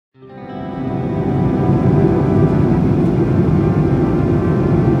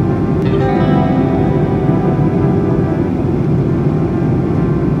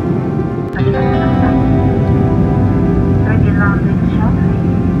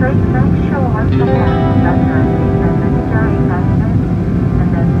once again, that transit and Narita in Thailand, and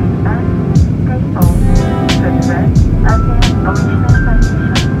then sit back, stay home, good rest, again original condition.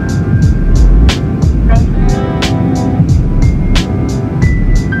 Thank you.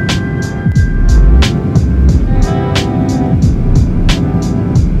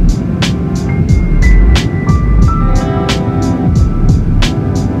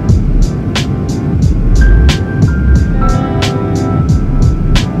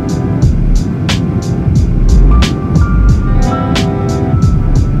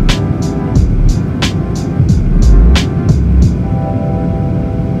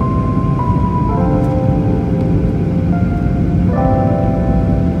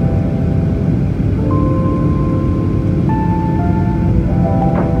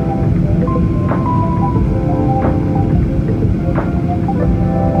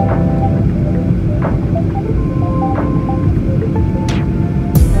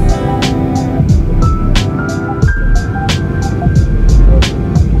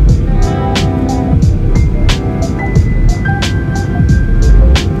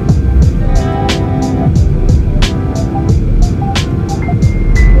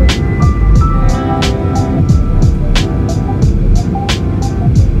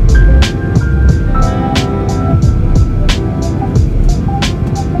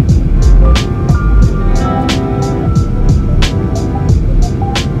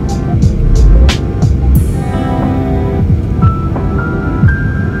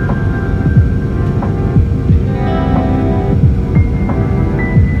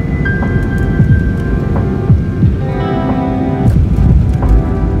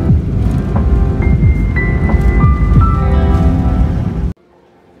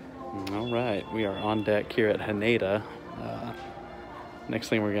 We are on deck here at Haneda. Next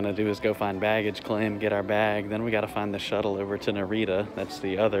thing we're gonna do is go find baggage claim, get our bag. Then we gotta find the shuttle over to Narita. That's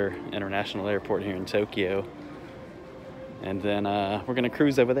the other international airport here in Tokyo. And then we're gonna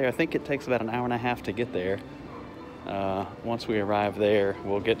cruise over there. I think it takes about an hour and a half to get there. Once we arrive there,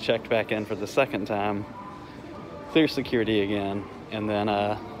 we'll get checked back in for the second time, clear security again, and then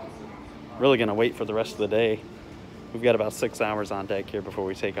really gonna wait for the rest of the day. We've got about 6 hours on deck here before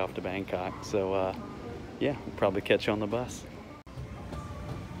we take off to Bangkok. So yeah, we'll probably catch you on the bus.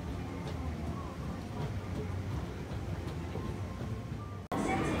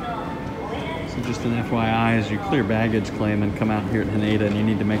 So just an FYI, as you clear baggage claim and come out here at Haneda and you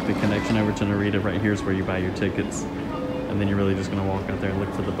need to make the connection over to Narita, right here is where you buy your tickets. And then you're really just gonna walk out there and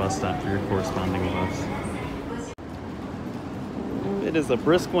look for the bus stop for your corresponding bus. It is a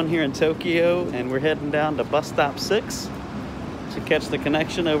brisk one here in Tokyo, and we're heading down to bus stop 6 to catch the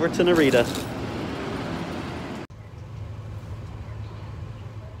connection over to Narita.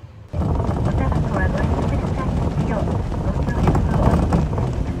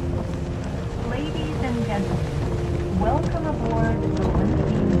 Ladies and gentlemen, welcome aboard the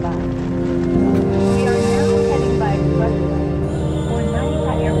Windscreen Bus. We are now heading by expressway for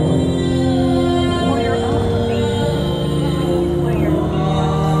Narita Airport. For your own safety, please wear your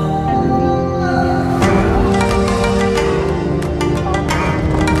seatbelt and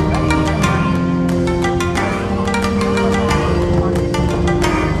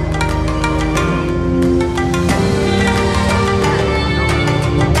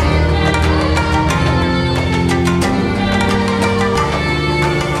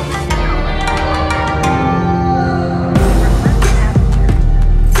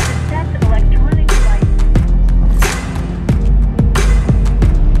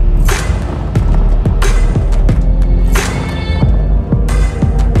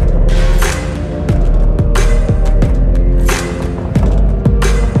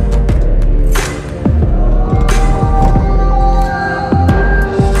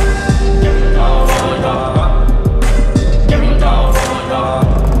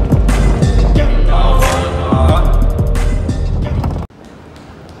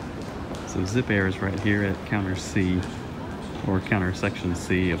So Zip Air is right here at counter C, or counter section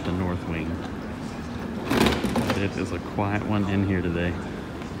C of the North Wing. It is a quiet one in here today.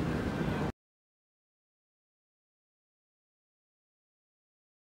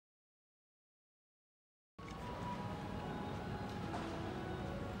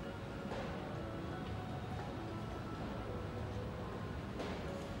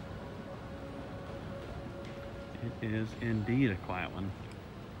 It is indeed a quiet one.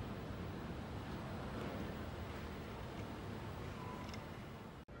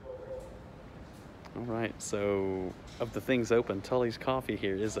 All right, so of the things open, Tully's Coffee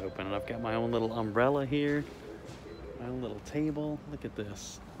here is open, and I've got my own little umbrella here, my own little table. Look at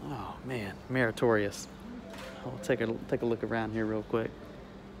this. Oh man, meritorious. I'll take a look around here real quick.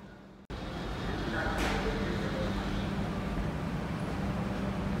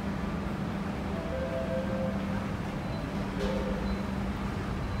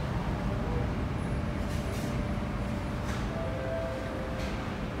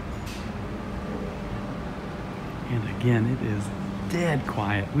 And again, it is dead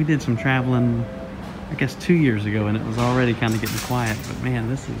quiet. We did some traveling, I guess 2 years ago, and it was already kind of getting quiet, but man,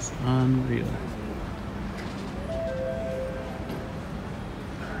 this is unreal.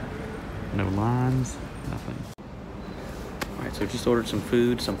 No lines, nothing. All right, so just ordered some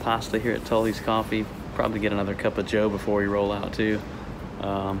food, some pasta here at Tully's Coffee. Probably get another cup of joe before we roll out too.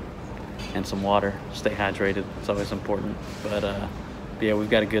 And some water. Stay hydrated, it's always important. But yeah, we've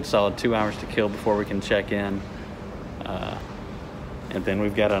got a good solid 2 hours to kill before we can check in. And then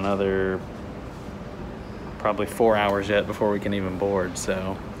we've got another probably 4 hours yet before we can even board.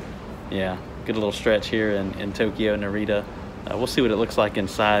 So yeah, good little stretch here in Tokyo, Narita. We'll see what it looks like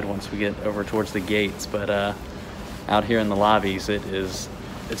inside once we get over towards the gates, but out here in the lobbies it's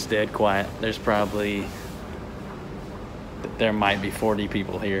dead quiet. There might be 40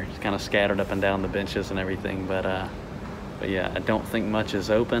 people here, just kind of scattered up and down the benches and everything, but yeah, I don't think much is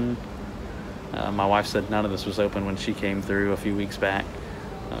open. My wife said none of this was open when she came through a few weeks back,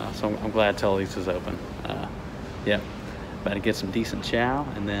 so I'm glad Tully's is open. Yeah, about to get some decent chow,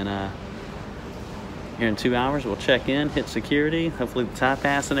 and then here in 2 hours we'll check in, hit security, hopefully the Thai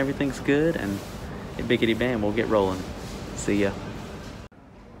pass and everything's good, and biggity bam, we'll get rolling. See ya.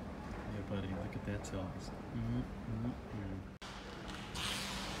 Yeah, buddy, look at that size.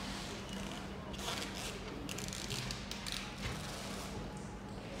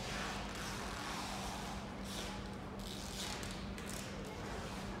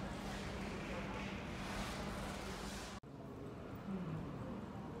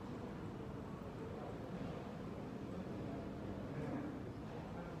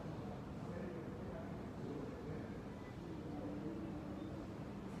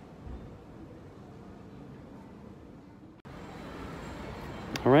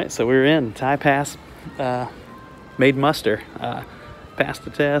 All right, so we're in. Thai pass made muster. Passed the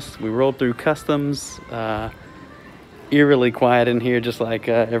test. We rolled through customs. Eerily quiet in here, just like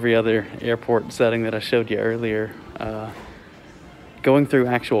every other airport setting that I showed you earlier. Going through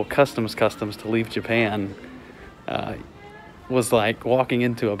actual customs to leave Japan was like walking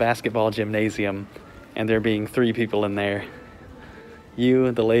into a basketball gymnasium and there being 3 people in there.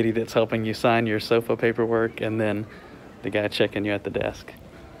 You, the lady that's helping you sign your SOFA paperwork, and then the guy checking you at the desk.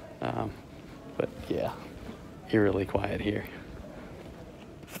 But yeah, eerily quiet here.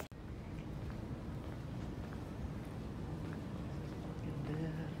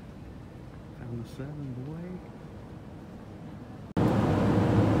 Found the 7, boy.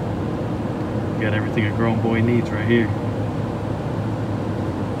 Got everything a grown boy needs right here.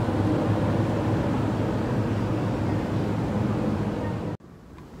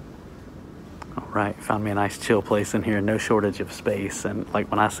 Right, found me a nice chill place in here, no shortage of space. And like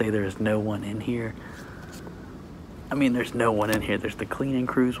when I say there is no one in here, I mean there's no one in here. There's the cleaning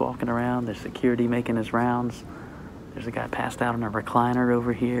crews walking around, there's security making his rounds, there's a guy passed out on a recliner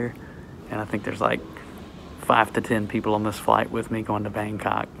over here, and I think there's like 5 to 10 people on this flight with me going to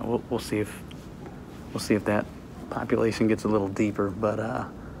Bangkok. We'll see if that population gets a little deeper, but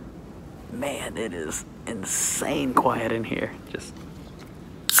man, it is insane quiet in here. Just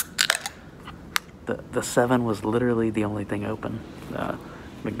the 7 was literally the only thing open.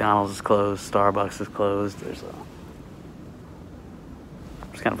 McDonald's is closed, Starbucks is closed. There's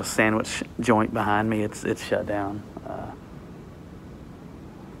kind of a sandwich joint behind me. It's shut down.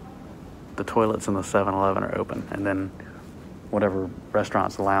 The toilets in the 7-Eleven are open, and then whatever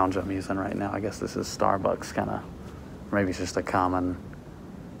restaurant's lounge I'm using right now, I guess this is Starbucks, kind of, maybe it's just a common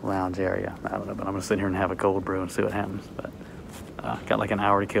lounge area. I don't know, but I'm gonna sit here and have a cold brew and see what happens. But got like an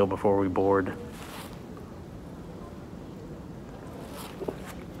hour to kill before we board.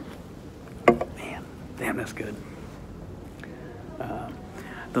 Damn, that's good.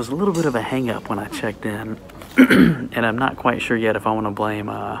 There was a little bit of a hang up when I checked in, and I'm not quite sure yet if I want to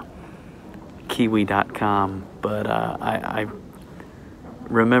blame Kiwi.com, but I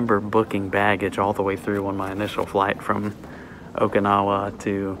remember booking baggage all the way through on my initial flight from Okinawa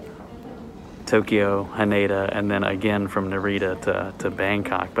to Tokyo, Haneda, and then again from Narita to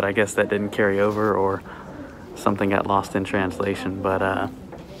Bangkok, but I guess that didn't carry over or something got lost in translation. But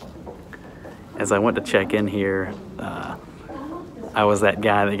as I went to check in here, I was that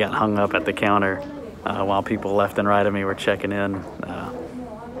guy that got hung up at the counter while people left and right of me were checking in,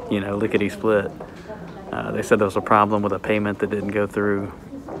 lickety-split. They said there was a problem with a payment that didn't go through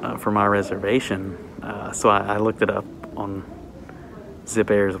for my reservation. So I looked it up on Zip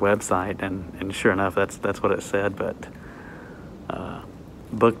Air's website, and sure enough, that's what it said. But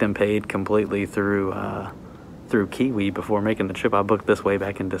booked and paid completely through Kiwi before making the trip. I booked this way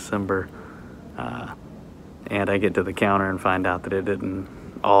back in December. And I get to the counter and find out that it didn't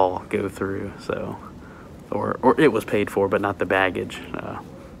all go through. So or it was paid for, but not the baggage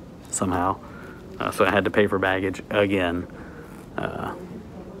somehow. So I had to pay for baggage again.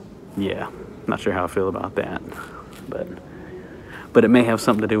 Yeah, not sure how I feel about that, but it may have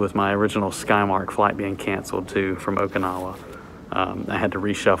something to do with my original Skymark flight being canceled too from Okinawa. I had to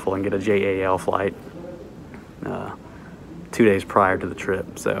reshuffle and get a JAL flight 2 days prior to the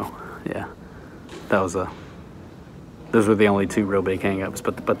trip. So yeah, those were the only two real big hangups.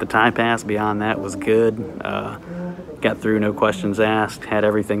 But the time pass beyond that was good. Got through, no questions asked. Had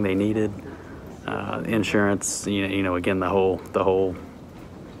everything they needed. Insurance, you know, again, the whole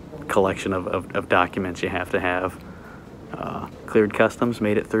collection of documents you have to have. Cleared customs,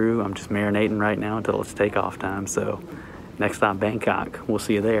 made it through. I'm just marinating right now until it's takeoff time. So next stop, Bangkok. We'll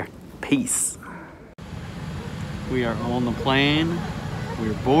see you there. Peace. We are on the plane.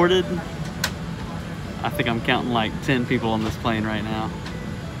 We're boarded. I think I'm counting like 10 people on this plane right now.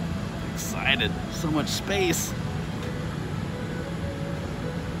 Excited. So much space.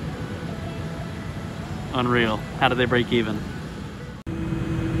 Unreal. How did they break even?